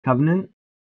Covenant?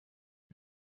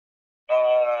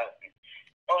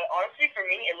 Honestly, for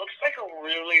me, it looks like a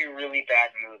really, really bad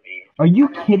movie. Are you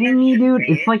kidding me, dude?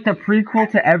 It's like the prequel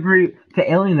to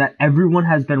Alien that everyone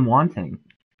has been wanting.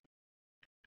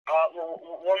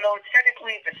 Well, no, it's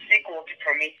technically the sequel to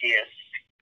Prometheus.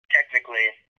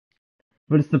 Technically.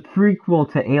 But it's the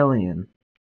prequel to Alien.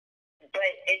 But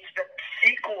it's the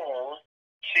sequel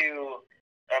to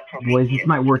Prometheus. Boys, this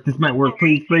might work. This might work.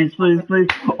 Please, please, please, please.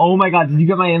 Oh my god, did you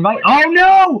get my invite? Oh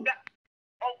no!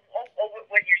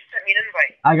 Wait, you sent me an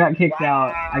invite. I got kicked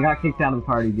out. I got kicked out of the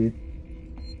party, dude.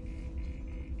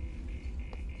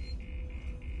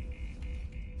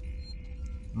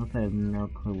 I have no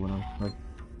clue what I'm supposed to.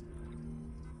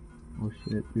 Oh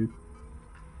shit, dude.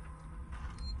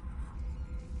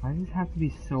 Why does it have to be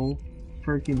so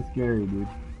freaking scary, dude?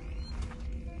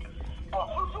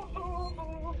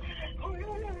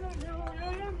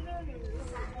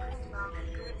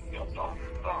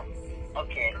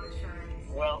 Okay.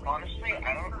 Well, honestly,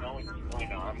 I don't know what's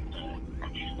going on.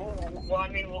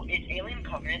 Is Alien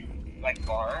Covenant like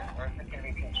R, or is it gonna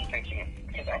be PG-13?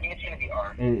 Because I think it's gonna be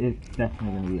R. It's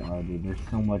definitely gonna be R, dude. There's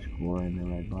so much gore in the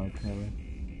Red Bar trailer.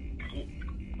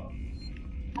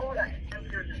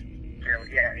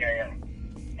 Yeah.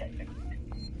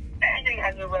 Anything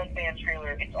has a Red Band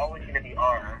trailer, it's always gonna be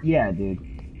R. Yeah, dude.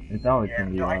 It's always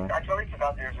gonna be R. I totally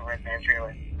forgot there's a Red Band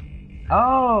trailer.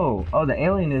 Oh, the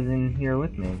alien is in here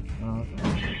with me. Oh,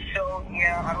 okay. So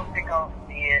yeah, I don't think I'll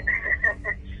see it.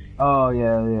 Oh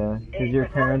yeah. Because your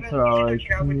parents are all like.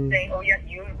 I would say, oh yeah,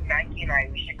 you, Maggie, and I,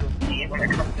 we should go see it when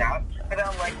it comes out. But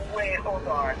I'm like, wait, hold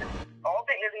on. All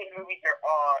the alien movies are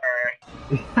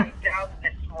R. I doubt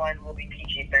this one will be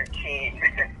PG-13.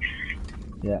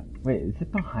 Yeah. Wait, is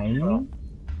it behind me?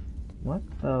 What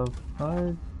the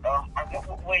fuck?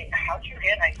 Wait, how'd you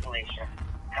get isolation?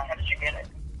 How did you get it?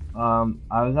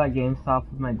 I was at GameStop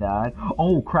with my dad.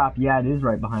 Oh crap, yeah, it is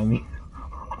right behind me.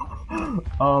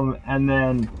 And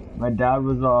then my dad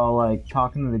was all like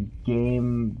talking to the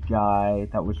game guy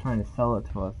that was trying to sell it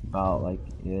to us about like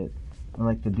it. And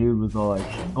like the dude was all like,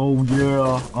 oh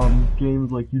yeah,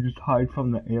 games like you just hide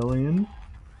from the aliens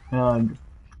and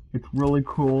it's really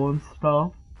cool and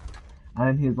stuff.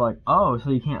 And he's like, oh, so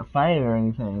you can't fight or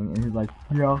anything. And he's like,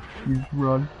 yeah, you just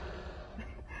run.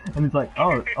 And he's like,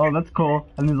 oh, that's cool.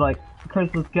 And he's like,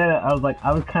 Chris, let's get it. I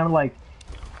was kind of like,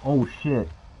 oh shit,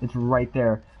 it's right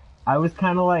there. I was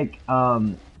kind of like,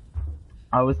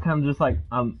 just like,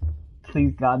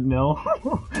 please God, no.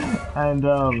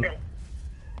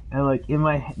 and like in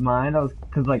my mind,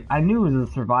 cause like I knew it was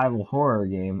a survival horror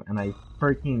game, and I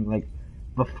freaking like,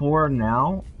 before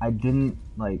now, I didn't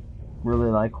like really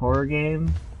like horror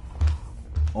games.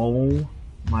 Oh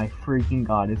my freaking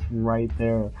God, it's right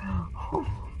there.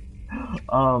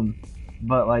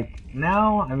 But like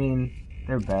now, I mean,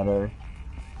 they're better.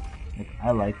 Like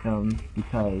I like them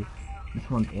because this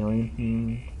one's alien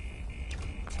themed.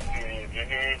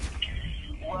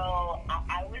 Well,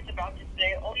 I was about to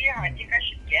say, oh yeah, I think I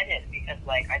should get it because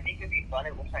like I think it'd be fun.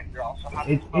 It looks like you're also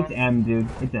having fun. It's M, dude.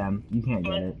 It's M. You can't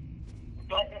get it.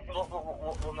 But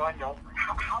well, no, I don't.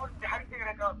 How do you think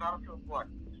I got Battlefield 4?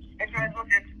 It's $30,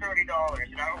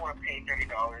 and I don't want to pay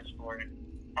 $30 for it.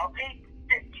 I'll pay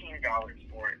 $15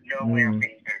 for it. No way I'm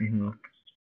paying $30.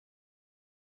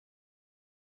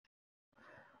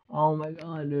 Oh my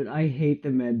god, dude, I hate the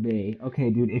med bay. Okay,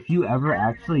 dude, if you ever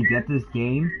actually get this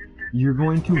game, you're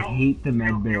going to hate the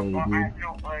med bay, dude.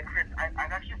 Chris,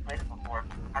 I've actually played it before.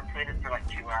 I played it for like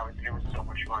 2 hours, and it was so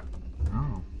much fun.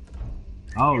 Oh.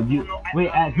 Oh, wait,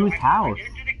 at whose house? I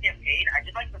didn't do the campaign. I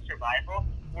did like the survival,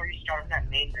 where you start in that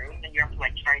main room, and you have to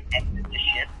like try and exit the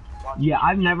ship. Yeah,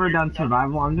 I've never done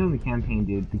survival. I'm doing the campaign,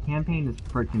 dude. The campaign is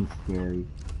freaking scary.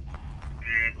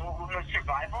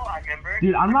 Survival, I remember.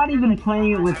 Dude, I'm not even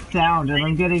playing it with sound, and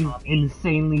I'm getting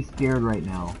insanely scared right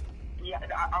now. Yeah,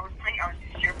 I was playing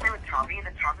with Tommy, and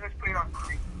then Tommy was putting on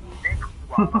creepy music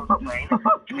while I was playing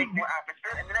to make more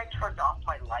atmosphere, and then I turned off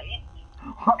my light. I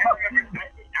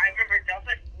remember that was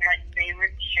like my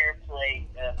favorite share play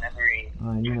memory.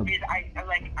 Because I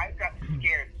got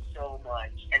scared so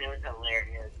much, and it was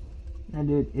hilarious. And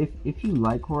dude, if you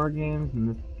like horror games, then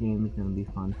this game is gonna be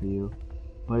fun for you.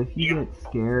 But if you get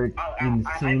scared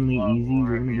insanely easy,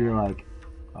 you're gonna be like,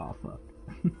 oh fuck.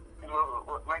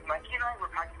 Like Mikey and I were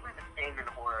practically the same in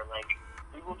horror. Like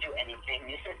we will do anything.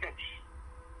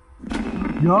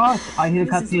 Yes, I hear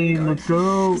cutscene. Let's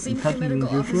go. Medical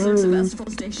officer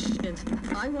Sebastopol Station.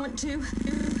 I want to stay.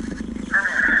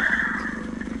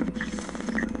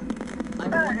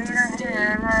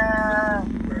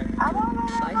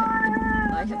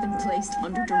 I have been placed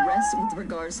under duress with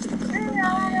regards to the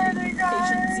call of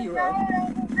Patient Zero.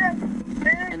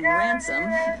 And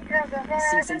Ransom,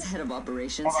 Season's head of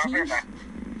operations,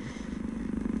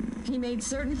 he made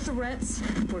certain threats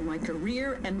for my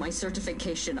career and my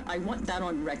certification. I want that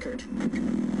on record.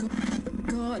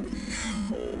 God.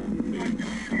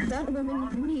 That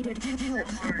woman needed help.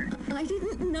 I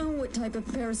didn't know what type of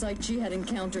parasite she had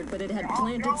encountered, but it had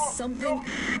planted something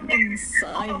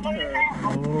inside her.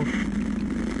 Oh.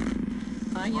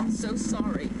 I am so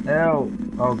sorry. Ew.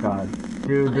 Oh god.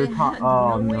 Dude, they're talking.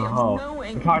 Oh no.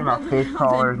 They're talking about face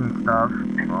crawlers and stuff.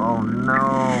 Oh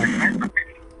no.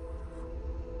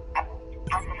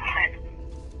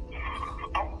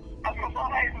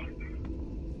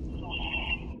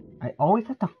 I always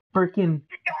have to freaking.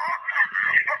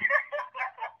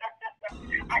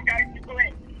 I got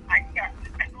split.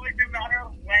 It was a matter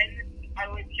of when I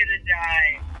was gonna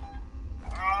die.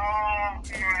 Oh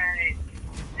my.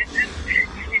 This is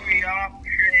pissing me off,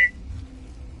 Chris.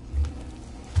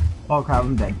 Oh crap,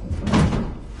 I'm dead.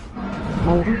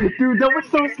 Oh, dude, that was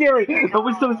so scary. That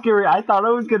was so scary. I thought I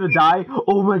was gonna die.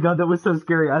 Oh my god, that was so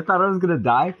scary. I thought I was gonna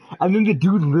die. And then the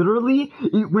dude literally,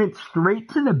 it went straight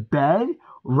to the bed,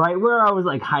 right where I was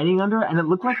like hiding under, and it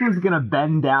looked like it was gonna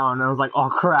bend down. And I was like, oh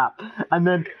crap. And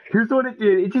then here's what it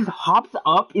did. It just hops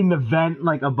up in the vent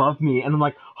like above me, and I'm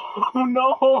like, oh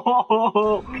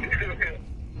no.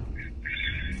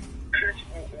 Chris,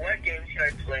 what game should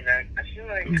I play next? I feel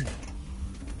like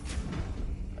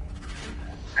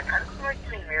I kind of like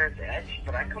playing Mirror's Edge,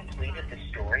 but I completed the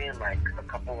story in like a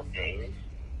couple of days.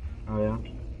 Oh yeah.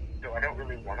 So I don't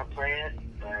really want to play it,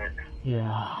 but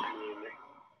Yeah. I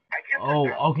guess Oh,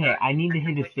 okay. I need to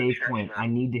hit a save point. I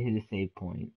need to hit a save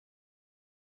point.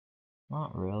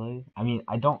 Not really. I mean,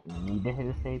 I don't need to hit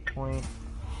a save point.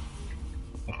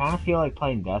 I kind of feel like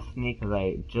playing Destiny because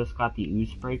I just got the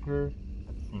Oozebreaker.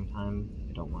 At the same time,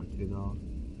 I don't want to though.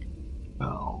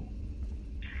 Oh.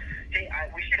 Hey,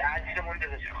 we should add someone to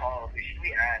this call. Who should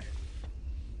we add?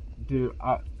 Dude,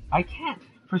 I can't.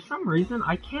 For some reason,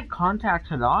 I can't contact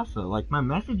Hadassah. Like, my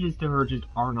messages to her just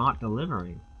are not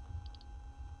delivering.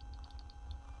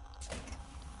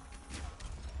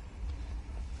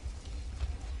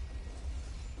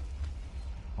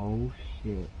 Oh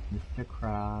shit, Mr.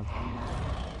 Krabs.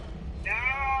 No!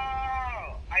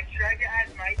 I tried to add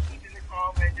Mikey to the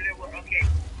call, but it didn't work. Okay.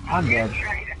 I'm dead. I'm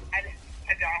trying to add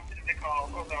Hadassah to the call.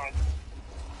 Hold on.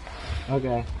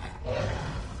 Okay.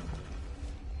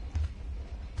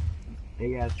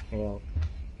 Big ass fail.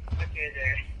 Okay,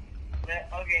 there.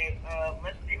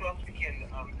 Let's see who else we can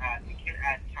add. We can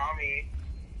add Tommy.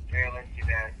 There, let's do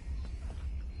that.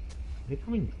 Are they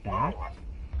coming back? Oh,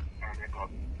 they're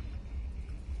called.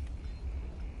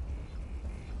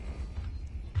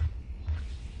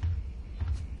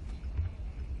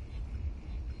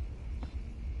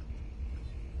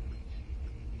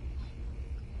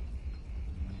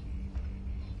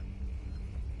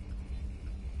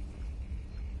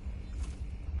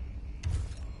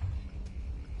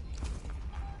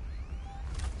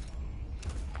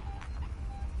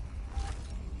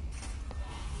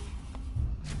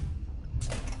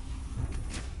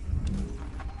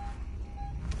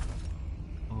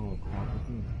 Oh crap, this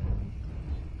is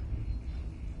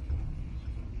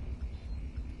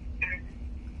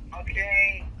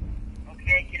Okay.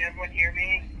 Okay, can everyone hear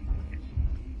me?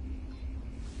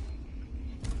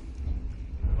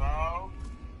 Hello?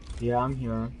 Yeah, I'm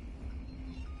here.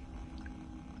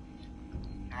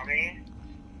 Tommy?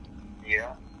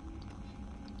 Yeah.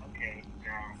 Okay,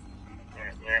 now,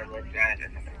 let's add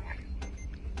another one.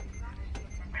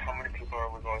 How many people are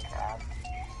we going to add?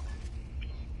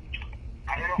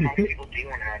 I don't know how many people do you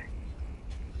want to add?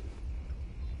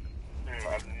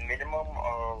 A minimum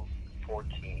of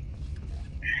 14.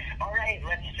 Alright,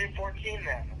 let's do 14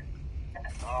 then.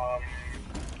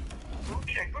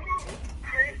 Okay,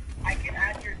 Chris, I can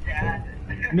add your dad.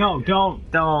 No, don't.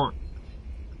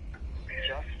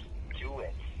 Just do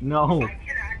it. No. I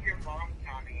can add your mom,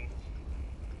 Tommy.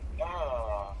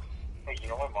 Hey, you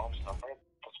know my mom's number?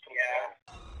 That's pretty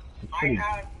It's I pretty.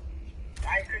 have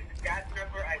Chris's dad's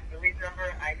number, I have Billy's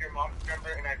number, I have your mom's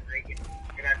number, and I have Reagan.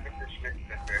 And I have Mr. Schmidt's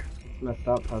number. Messed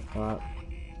up, that's that.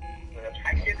 I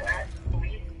should add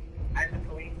police. I have the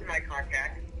police in my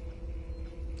contact.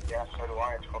 Yeah, so do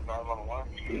I. It's called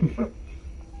 911.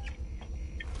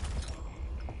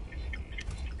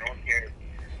 No one cares.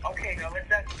 Okay, now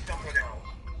let's ask someone else.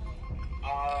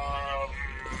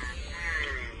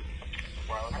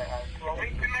 Well, Chloe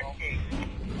Connecting.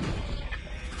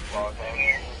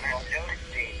 And Matilda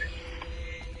Davis.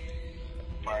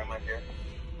 Why am I here?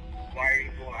 Why are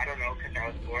you, well, I don't know, because I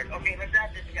was bored. Okay, let's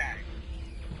add this guy.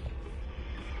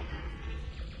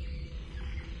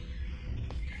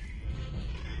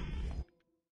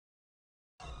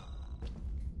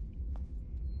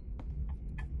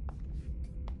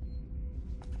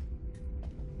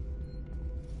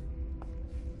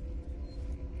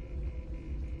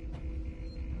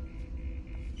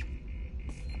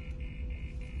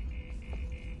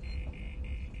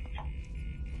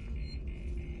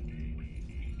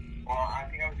 Well, I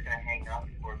think I'm just gonna hang up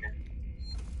before it gets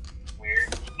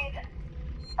weird.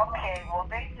 Okay, well,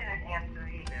 they didn't answer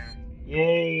either.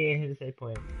 Yay, I hit a save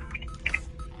point.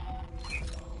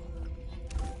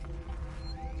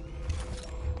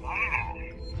 Wow.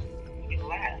 He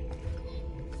left.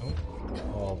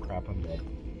 Oh crap, I'm dead.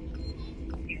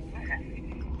 He left.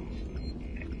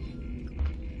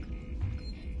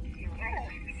 He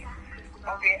left.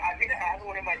 Okay, I'm gonna ask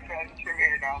one of my friends to turn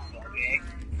it off, okay?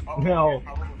 Oh, No.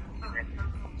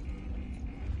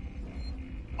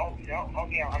 Oh, no?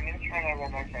 Okay, I'm gonna try to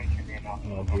run my friend to turn it off.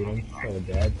 Oh dude, I'm so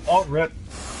dead. Oh, rip.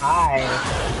 Hi.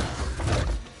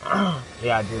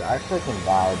 Yeah, dude, I freaking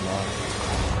died, man.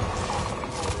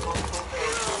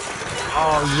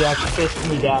 Oh, yes, kiss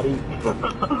me, daddy. You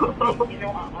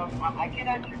know, I can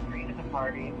add your free to the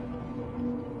party.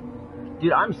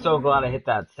 Dude, I'm so glad I hit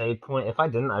that save point. If I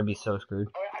didn't, I'd be so screwed.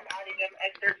 Oh, I'm adding him,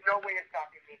 and there's no way of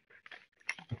stopping me.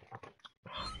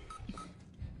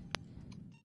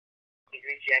 He's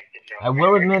rejected, no. I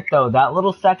will admit, though, that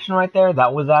little section right there,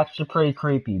 that was actually pretty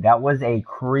creepy. That was a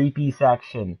creepy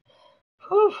section.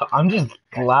 Whew, I'm just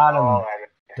glad I'm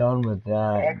done with that.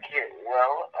 Okay,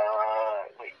 well,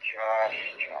 wait, Josh.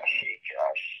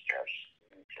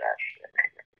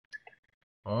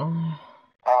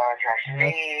 Oh, Josh,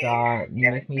 that's that.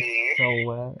 You make me so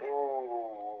wet.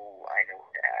 Ooh, I know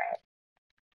that.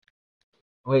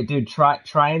 Wait, dude, try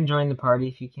and join the party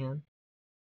if you can.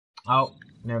 Oh,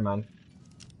 never mind.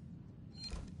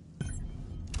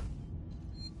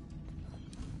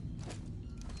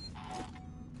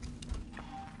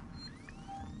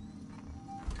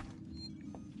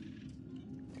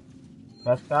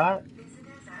 Press that?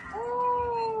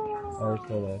 Oh, it's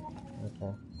still there.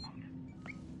 Okay.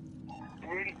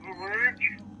 We just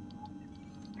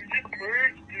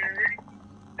merged, dude.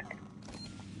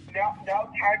 Now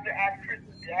time to add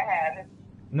Chris's dad.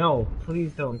 No,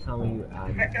 please don't tell me you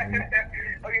added me. Okay,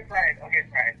 fine.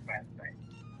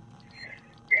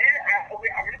 Yeah,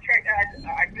 okay, I'm gonna try to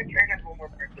add one more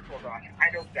person. Hold on. I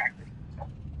know exactly.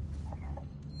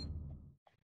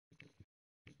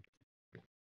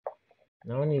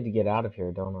 Now I need to get out of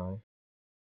here, don't I?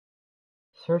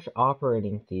 Search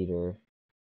operating theater.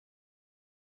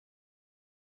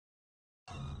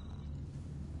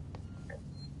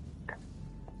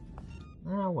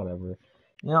 Whatever.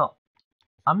 You know,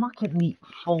 I'm not getting the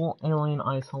full Alien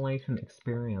Isolation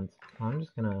experience. I'm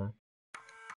just gonna...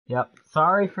 Yep,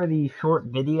 sorry for the short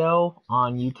video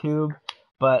on YouTube,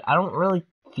 but I don't really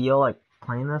feel like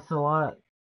playing this a lot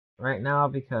right now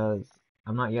because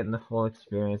I'm not getting the full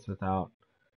experience without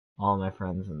all my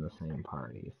friends in the same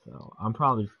party. So I'm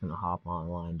probably just gonna hop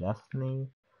online Destiny.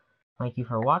 Thank you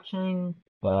for watching,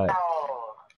 but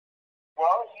Oh.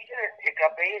 Well, he didn't pick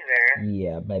up either.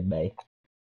 yeah, bye bye.